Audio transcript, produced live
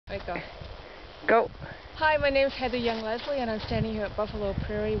Right, go. Go. Hi, my name is Heather Young-Leslie, and I'm standing here at Buffalo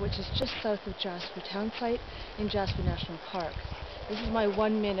Prairie, which is just south of Jasper Town Site in Jasper National Park. This is my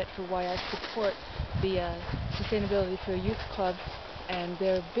 1 minute for why I support the Sustainability for Youth Club and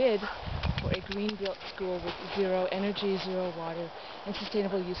their bid for a green-built school with zero energy, zero water, and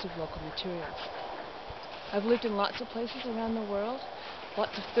sustainable use of local materials. I've lived in lots of places around the world,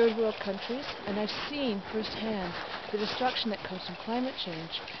 lots of third world countries, and I've seen firsthand the destruction that comes from climate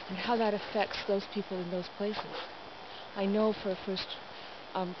change and how that affects those people in those places. I know for a first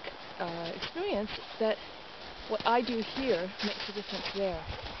experience that what I do here makes a difference there.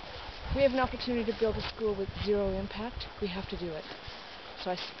 If we have an opportunity to build a school with zero impact, we have to do it.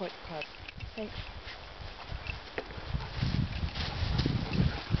 So I support the club. Thanks.